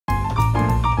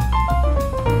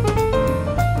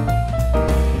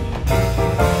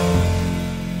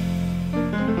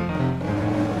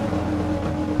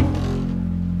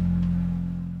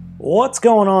What's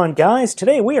going on, guys?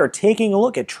 Today we are taking a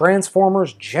look at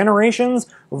Transformers Generations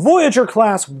Voyager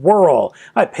class Whirl.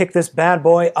 I picked this bad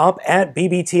boy up at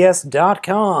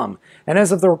bbts.com, and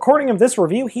as of the recording of this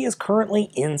review, he is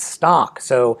currently in stock.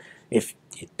 So if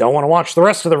you don't want to watch the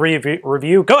rest of the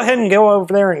review, go ahead and go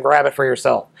over there and grab it for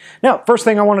yourself. Now, first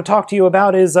thing I want to talk to you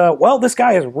about is, well, this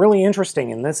guy is really interesting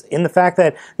in the fact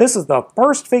that this is the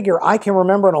first figure I can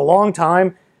remember in a long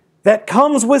time that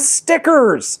comes with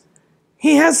stickers.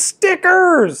 He has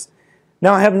stickers!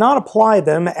 Now, I have not applied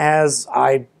them as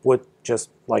I would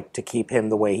just like to keep him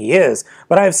the way he is,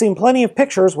 but I have seen plenty of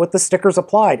pictures with the stickers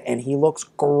applied, and he looks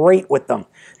great with them.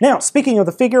 Now, speaking of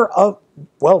the figure of,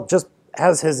 well, just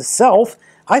as himself,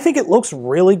 I think it looks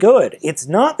really good. It's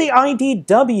not the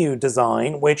IDW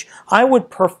design, which I would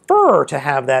prefer to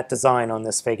have that design on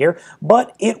this figure,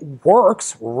 but it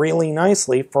works really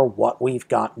nicely for what we've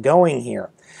got going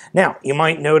here. Now, you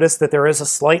might notice that there is a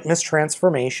slight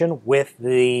mistransformation with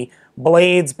the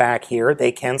blades back here.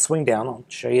 They can swing down. I'll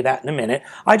show you that in a minute.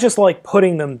 I just like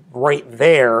putting them right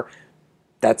there.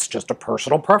 That's just a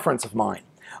personal preference of mine.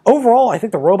 Overall, I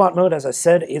think the robot mode, as I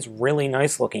said, is really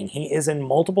nice looking. He is in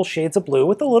multiple shades of blue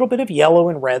with a little bit of yellow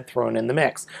and red thrown in the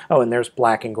mix. Oh, and there's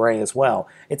black and gray as well.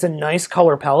 It's a nice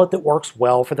color palette that works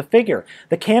well for the figure.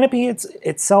 The canopy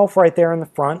itself right there in the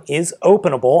front is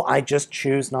openable. I just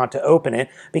choose not to open it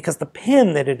because the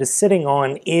pin that it is sitting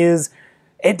on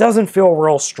it doesn't feel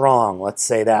real strong, let's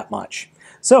say that much.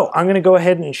 So I'm going to go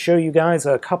ahead and show you guys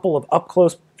a couple of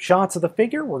up-close shots of the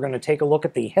figure. We're going to take a look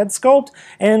at the head sculpt,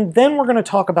 and then we're going to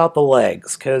talk about the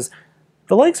legs, because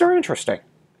the legs are interesting.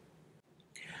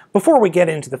 Before we get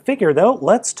into the figure, though,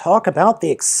 let's talk about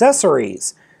the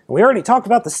accessories. We already talked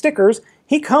about the stickers.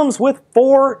 He comes with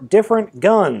 4 different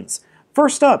guns.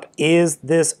 First up is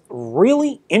this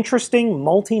really interesting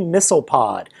multi-missile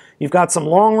pod. You've got some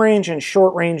long-range and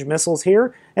short-range missiles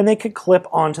here, and they could clip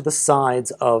onto the sides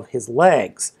of his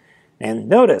legs. And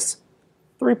notice,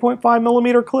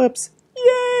 3.5mm clips.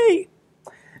 Yay!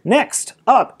 Next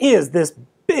up is this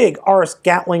big ARS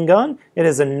Gatling gun. It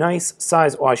is a nice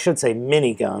size, well, I should say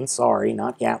minigun, sorry,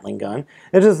 not Gatling gun.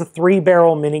 It is a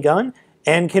 3-barrel minigun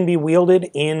and can be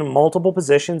wielded in multiple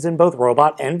positions in both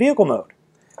robot and vehicle mode.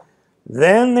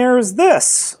 Then there's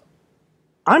this.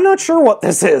 I'm not sure what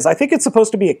this is. I think it's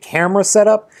supposed to be a camera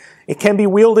setup. It can be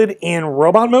wielded in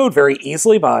robot mode very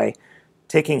easily by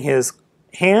taking his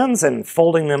hands and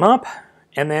folding them up,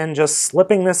 and then just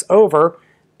slipping this over,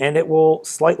 and it will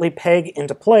slightly peg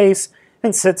into place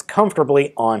and sits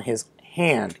comfortably on his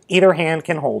hand. Either hand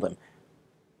can hold him.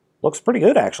 Looks pretty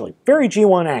good, actually. Very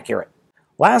G1 accurate.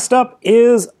 Last up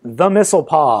is the missile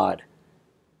pod.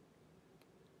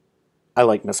 I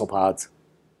like missile pods.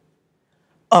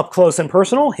 Up close and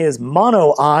personal, his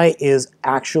mono eye is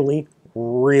actually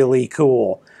really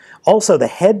cool. Also, the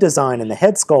head design and the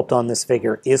head sculpt on this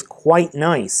figure is quite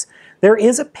nice. There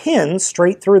is a pin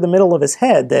straight through the middle of his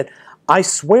head that I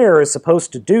swear is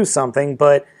supposed to do something,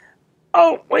 but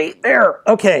oh, wait, there.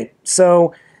 Okay,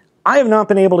 so I have not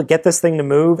been able to get this thing to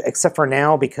move, except for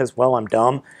now because, well, I'm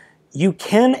dumb. You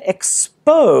can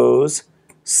expose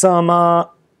some,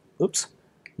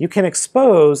 you can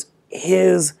expose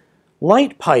his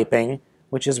light piping,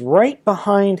 which is right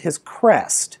behind his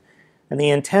crest, and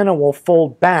the antenna will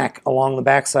fold back along the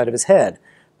backside of his head.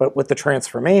 But with the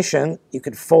transformation, you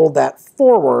could fold that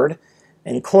forward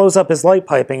and close up his light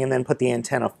piping and then put the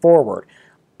antenna forward.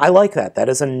 I like that. That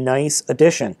is a nice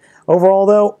addition. Overall,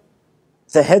 though,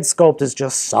 the head sculpt is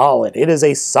just solid. It is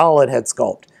a solid head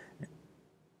sculpt.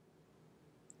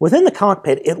 Within the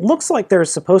cockpit, it looks like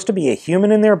there's supposed to be a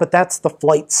human in there, but that's the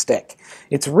flight stick.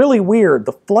 It's really weird.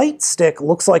 The flight stick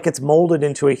looks like it's molded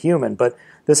into a human, but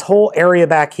this whole area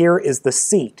back here is the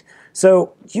seat.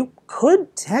 So you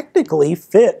could technically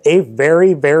fit a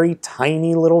very, very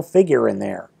tiny little figure in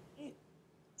there.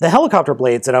 The helicopter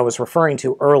blades that I was referring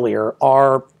to earlier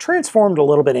are transformed a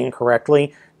little bit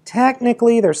incorrectly.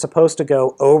 Technically, they're supposed to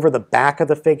go over the back of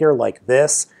the figure like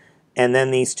this, and then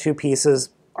these 2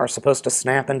 pieces are supposed to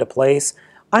snap into place.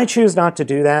 I choose not to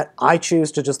do that. I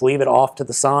choose to just leave it off to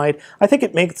the side. I think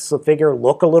it makes the figure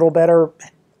look a little better.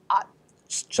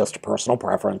 It's just a personal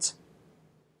preference.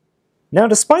 Now,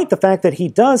 despite the fact that he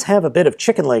does have a bit of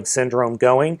chicken leg syndrome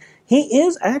going, he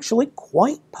is actually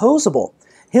quite poseable.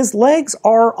 His legs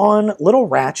are on little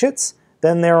ratchets.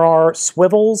 Then there are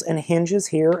swivels and hinges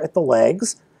here at the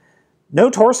legs. No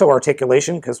torso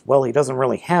articulation because, well, he doesn't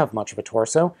really have much of a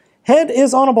torso. Head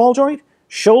is on a ball joint.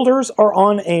 Shoulders are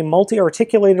on a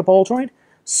multi-articulated ball joint,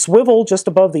 swivel just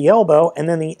above the elbow, and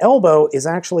then the elbow is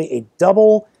actually a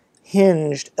double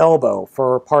hinged elbow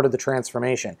for part of the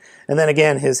transformation. And then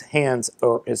again, his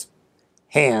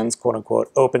hands, quote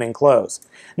unquote, open and close.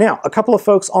 Now, a couple of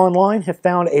folks online have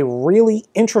found a really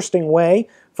interesting way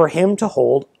for him to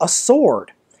hold a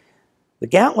sword. The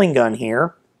Gatling gun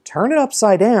here, turn it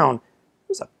upside down,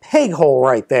 there's a peg hole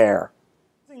right there.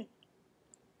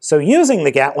 So using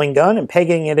the Gatling gun and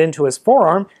pegging it into his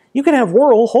forearm, you can have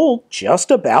Whirl hold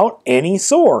just about any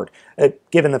sword,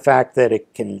 given the fact that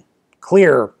it can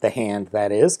clear the hand,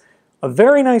 that is. A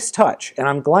very nice touch, and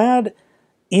I'm glad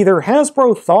either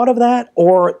Hasbro thought of that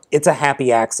or it's a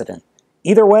happy accident.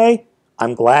 Either way,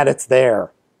 I'm glad it's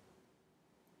there.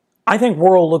 I think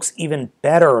Whirl looks even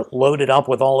better loaded up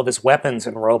with all of his weapons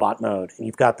in robot mode.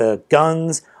 You've got the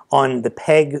guns on the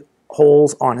peg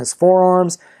holes on his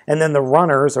forearms, and then the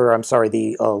runners, or I'm sorry,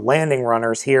 the landing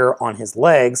runners here on his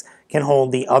legs can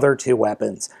hold the other two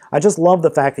weapons. I just love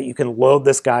the fact that you can load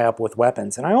this guy up with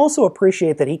weapons, and I also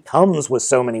appreciate that he comes with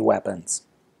so many weapons.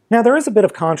 Now, there is a bit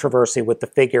of controversy with the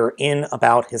figure in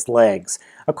about his legs.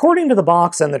 According to the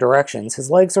box and the directions, his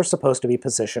legs are supposed to be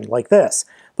positioned like this.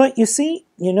 But you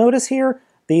notice here,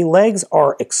 the legs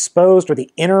are exposed, or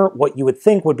the inner, what you would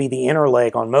think would be the inner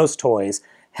leg on most toys,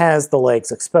 has the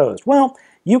legs exposed. Well,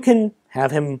 you can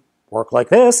have him work like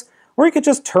this, or you could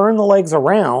just turn the legs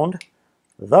around,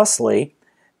 thusly,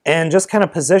 and just kind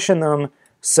of position them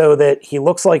so that he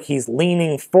looks like he's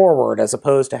leaning forward as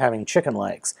opposed to having chicken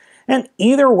legs. And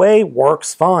either way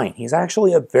works fine. He's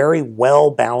actually a very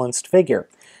well-balanced figure.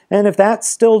 And if that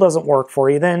still doesn't work for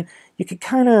you, then you could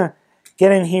kind of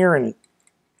get in here and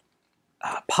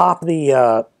pop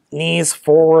the knees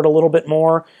forward a little bit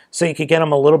more so you could get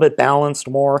him a little bit balanced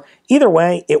more. Either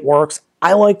way, it works.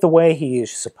 I like the way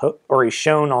he's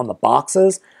shown on the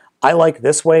boxes. I like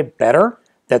this way better.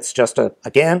 That's just,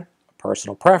 again, a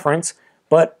personal preference,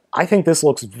 but I think this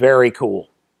looks very cool.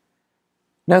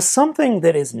 Now, something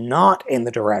that is not in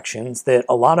the directions that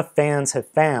a lot of fans have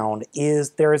found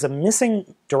is there is a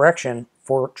missing direction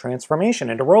for transformation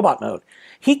into robot mode.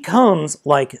 He comes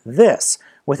like this,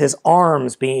 with his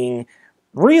arms being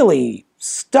really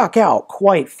stuck out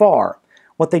quite far.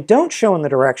 What they don't show in the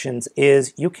directions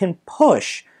is you can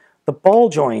push the ball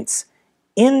joints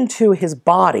into his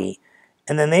body,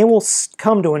 and then they will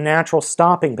come to a natural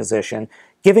stopping position,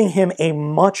 giving him a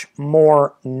much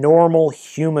more normal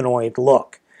humanoid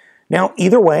look. Now,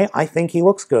 either way, I think he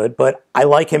looks good, but I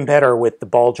like him better with the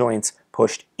ball joints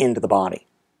pushed into the body.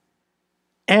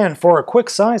 And for a quick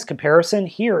size comparison,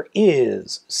 here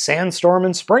is Sandstorm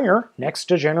and Springer next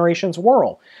to Generations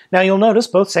Whirl. Now you'll notice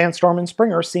both Sandstorm and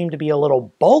Springer seem to be a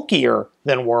little bulkier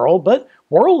than Whirl, but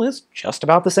Whirl is just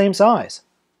about the same size.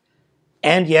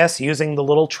 And yes, using the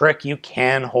little trick, you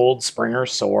can hold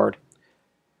Springer's sword.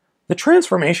 The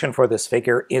transformation for this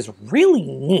figure is really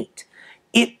neat.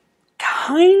 It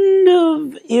kind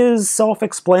of is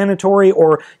self-explanatory,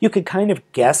 or you could kind of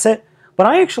guess it, but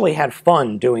I actually had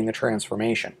fun doing the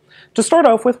transformation. To start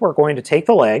off with, we're going to take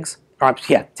the legs,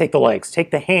 take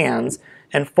the hands,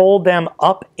 and fold them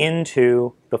up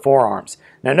into the forearms.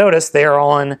 Now notice they are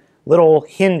on little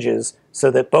hinges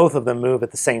so that both of them move at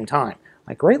the same time.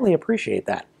 I greatly appreciate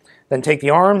that. Then take the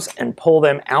arms and pull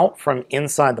them out from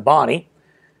inside the body.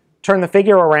 Turn the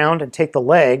figure around and take the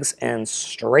legs and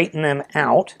straighten them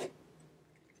out.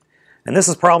 And this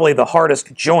is probably the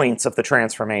hardest joints of the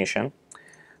transformation.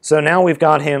 So now we've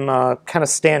got him kind of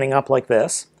standing up like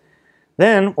this.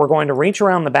 Then we're going to reach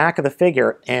around the back of the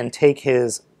figure and take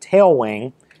his tail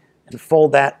wing and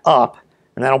fold that up,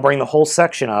 and that'll bring the whole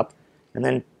section up, and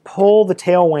then pull the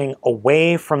tail wing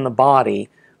away from the body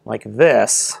like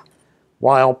this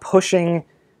while pushing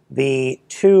the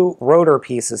two rotor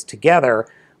pieces together.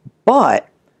 But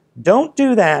don't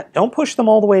do that, don't push them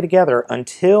all the way together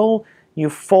until you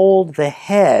fold the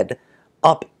head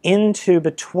up into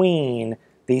between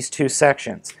these two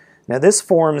sections. Now this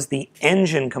forms the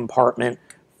engine compartment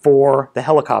for the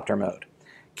helicopter mode.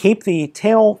 Keep the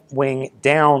tail wing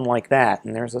down like that,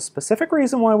 and there's a specific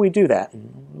reason why we do that,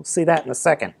 and we'll see that in a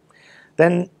second.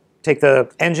 Then take the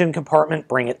engine compartment,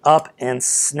 bring it up, and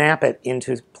snap it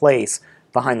into place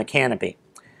behind the canopy.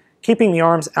 Keeping the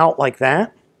arms out like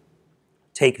that,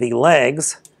 take the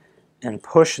legs and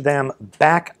push them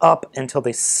back up until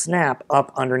they snap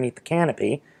up underneath the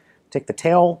canopy. Take the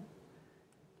tail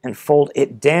and fold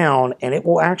it down, and it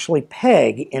will actually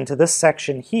peg into this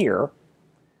section here,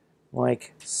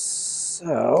 like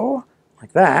so,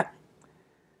 like that.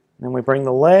 And then we bring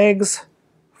the legs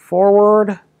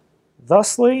forward,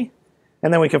 thusly,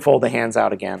 and then we can fold the hands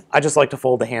out again. I just like to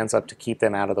fold the hands up to keep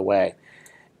them out of the way.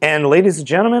 And ladies and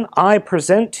gentlemen, I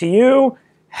present to you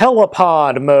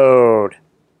Helipod mode.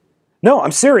 No,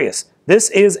 I'm serious.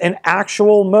 This is an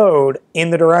actual mode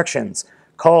in the directions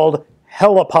called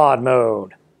Helipod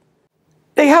mode.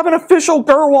 They have an official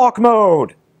Gerwalk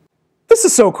mode! This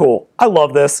is so cool. I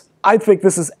love this. I think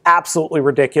this is absolutely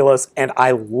ridiculous, and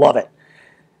I love it.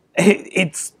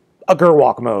 It's a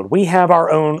Gerwalk mode. We have our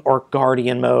own, or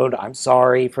Guardian mode. I'm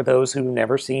sorry for those who've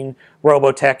never seen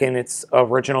Robotech in its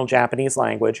original Japanese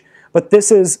language, but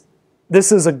this is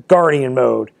a Guardian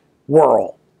mode.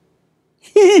 Whirl.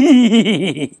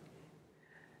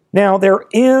 Now, there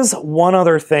is one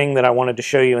other thing that I wanted to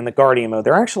show you in the Guardian mode.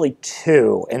 There are actually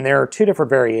two, and there are two different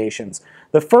variations.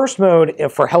 The first mode,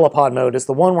 for helipod mode, is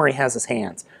the one where he has his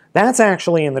hands. That's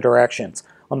actually in the directions.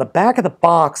 On the back of the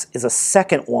box is a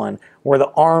second one where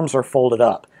the arms are folded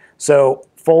up. So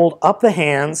fold up the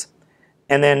hands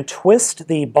and then twist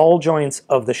the ball joints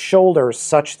of the shoulders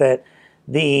such that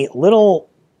the little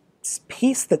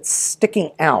piece that's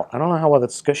sticking out, I don't know how well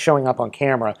that's showing up on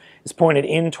camera, is pointed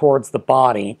in towards the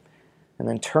body, and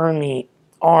then turn the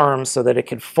arm so that it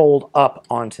can fold up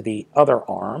onto the other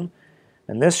arm.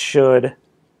 And this should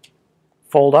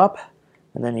fold up,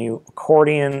 and then you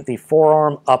accordion the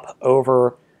forearm up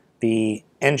over the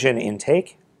engine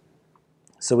intake.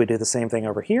 So we do the same thing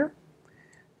over here.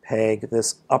 Peg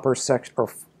this upper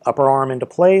arm into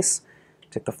place,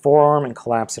 take the forearm and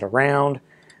collapse it around.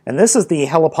 And this is the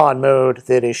helipod mode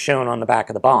that is shown on the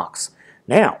back of the box.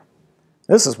 Now,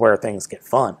 this is where things get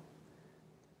fun.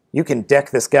 You can deck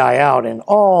this guy out in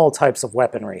all types of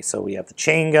weaponry. So we have the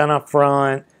chain gun up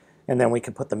front, and then we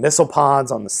can put the missile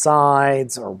pods on the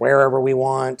sides or wherever we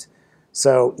want.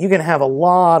 So you can have a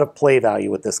lot of play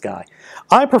value with this guy.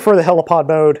 I prefer the helipod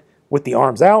mode with the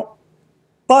arms out,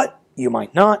 but you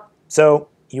might not, so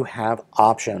you have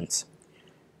options.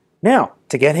 Now,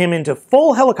 to get him into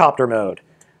full helicopter mode,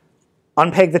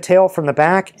 unpeg the tail from the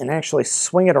back and actually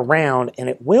swing it around, and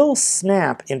it will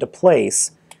snap into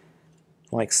place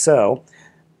like so.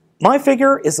 My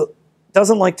figure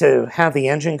doesn't like to have the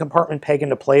engine compartment peg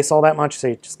into place all that much, so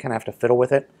you just kind of have to fiddle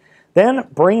with it. Then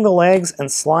bring the legs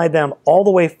and slide them all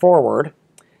the way forward.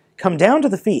 Come down to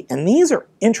the feet, and these are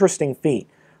interesting feet.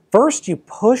 First, you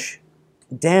push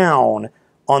down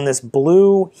on this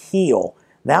blue heel.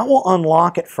 That will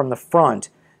unlock it from the front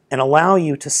and allow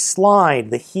you to slide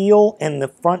the heel and the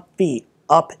front feet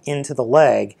up into the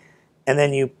leg, and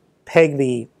then you peg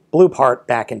the blue part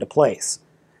back into place.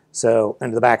 So,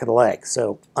 into the back of the leg.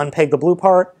 So, unpeg the blue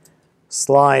part,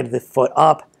 slide the foot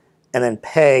up, and then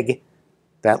peg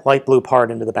that light blue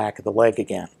part into the back of the leg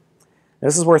again.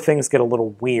 This is where things get a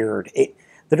little weird.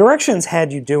 The directions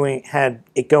had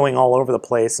it going all over the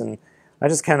place, and I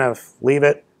just kind of leave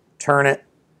it, turn it,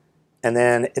 and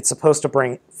then it's supposed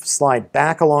to slide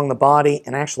back along the body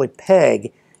and actually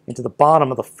peg into the bottom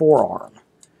of the forearm.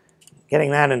 Getting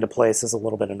that into place is a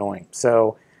little bit annoying.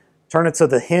 So turn it so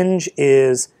the hinge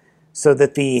is so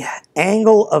that the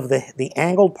angle of the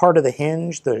angled part of the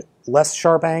hinge, the less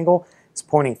sharp angle, is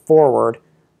pointing forward.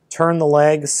 Turn the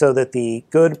legs so that the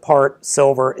good part,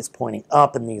 silver, is pointing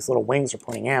up and these little wings are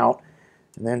pointing out.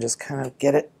 And then just kind of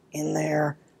get it in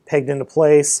there, pegged into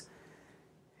place.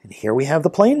 And here we have the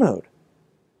plane mode.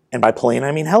 And by plane,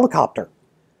 I mean helicopter.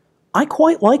 I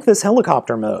quite like this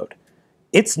helicopter mode.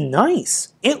 It's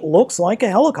nice. It looks like a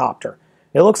helicopter.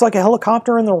 It looks like a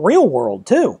helicopter in the real world,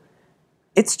 too.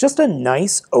 It's just a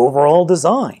nice overall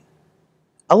design.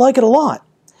 I like it a lot.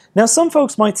 Now, some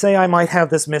folks might say I might have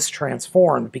this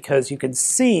mistransformed because you can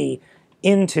see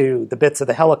into the bits of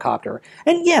the helicopter.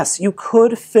 And yes, you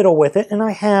could fiddle with it, and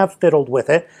I have fiddled with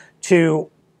it, to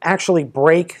actually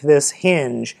break this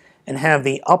hinge and have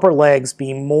the upper legs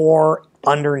be more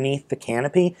underneath the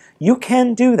canopy. You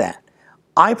can do that.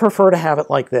 I prefer to have it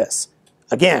like this.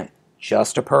 Again,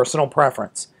 just a personal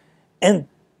preference. And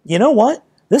you know what?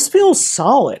 This feels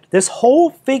solid. This whole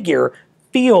figure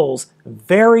feels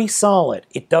very solid.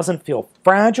 It doesn't feel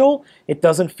fragile. It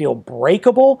doesn't feel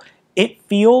breakable. It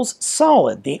feels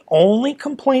solid. The only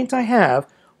complaint I have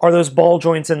are those ball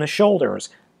joints in the shoulders.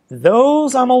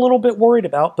 Those I'm a little bit worried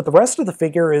about, but the rest of the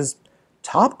figure is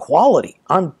top quality.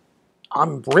 I'm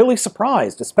really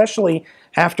surprised, especially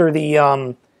after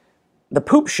the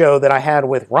poop show that I had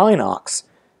with Rhinox.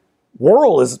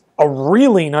 Whirl is a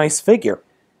really nice figure.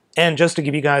 And just to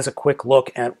give you guys a quick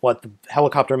look at what the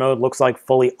helicopter mode looks like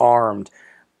fully armed,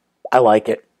 I like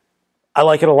it. I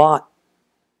like it a lot.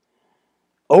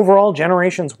 Overall,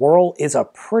 Generations Whirl is a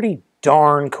pretty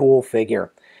darn cool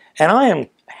figure. And I am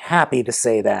happy to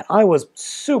say that. I was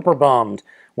super bummed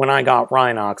when I got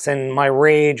Rhinox, and my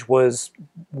rage was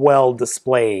well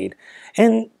displayed.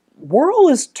 And Whirl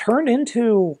is turned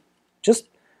into just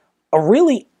a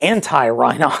really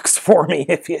anti-Rhinox for me,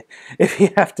 if you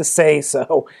have to say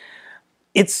so.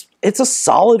 It's a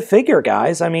solid figure,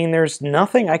 guys. I mean, there's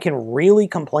nothing I can really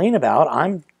complain about.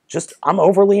 I'm I'm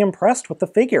overly impressed with the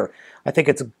figure. I think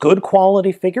it's a good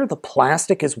quality figure. The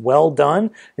plastic is well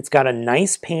done. It's got a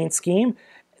nice paint scheme.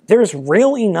 There's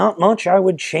really not much I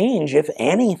would change, if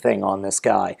anything, on this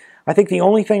guy. I think the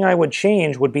only thing I would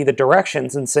change would be the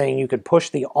directions and saying you could push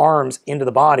the arms into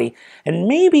the body, and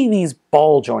maybe these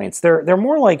ball joints. They're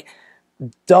more like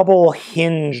double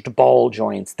hinged ball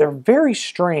joints. They're very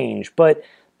strange, but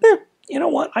you know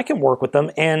what? I can work with them,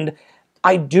 and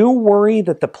I do worry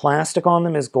that the plastic on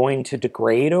them is going to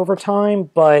degrade over time,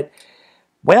 but,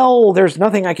 well, there's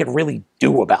nothing I could really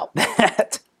do about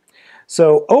that.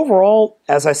 So overall,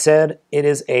 as I said, it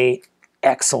is an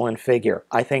excellent figure.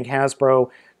 I think Hasbro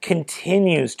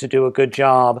continues to do a good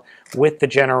job with the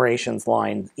Generations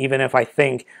line, even if I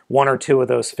think one or two of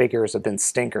those figures have been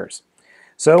stinkers.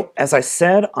 So, as I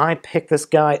said, I picked this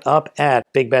guy up at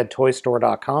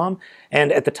BigBadToyStore.com,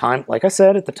 and at the time, like I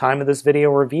said, at the time of this video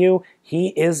review, he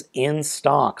is in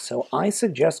stock. So I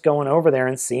suggest going over there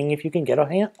and seeing if you can get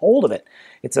a hold of it.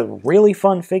 It's a really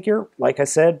fun figure, like I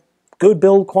said, good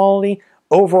build quality,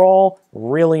 overall,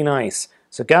 really nice.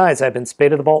 So guys, I've been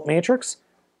Spade of the Bolt Matrix.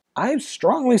 I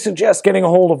strongly suggest getting a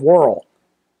hold of Whirl.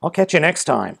 I'll catch you next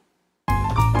time.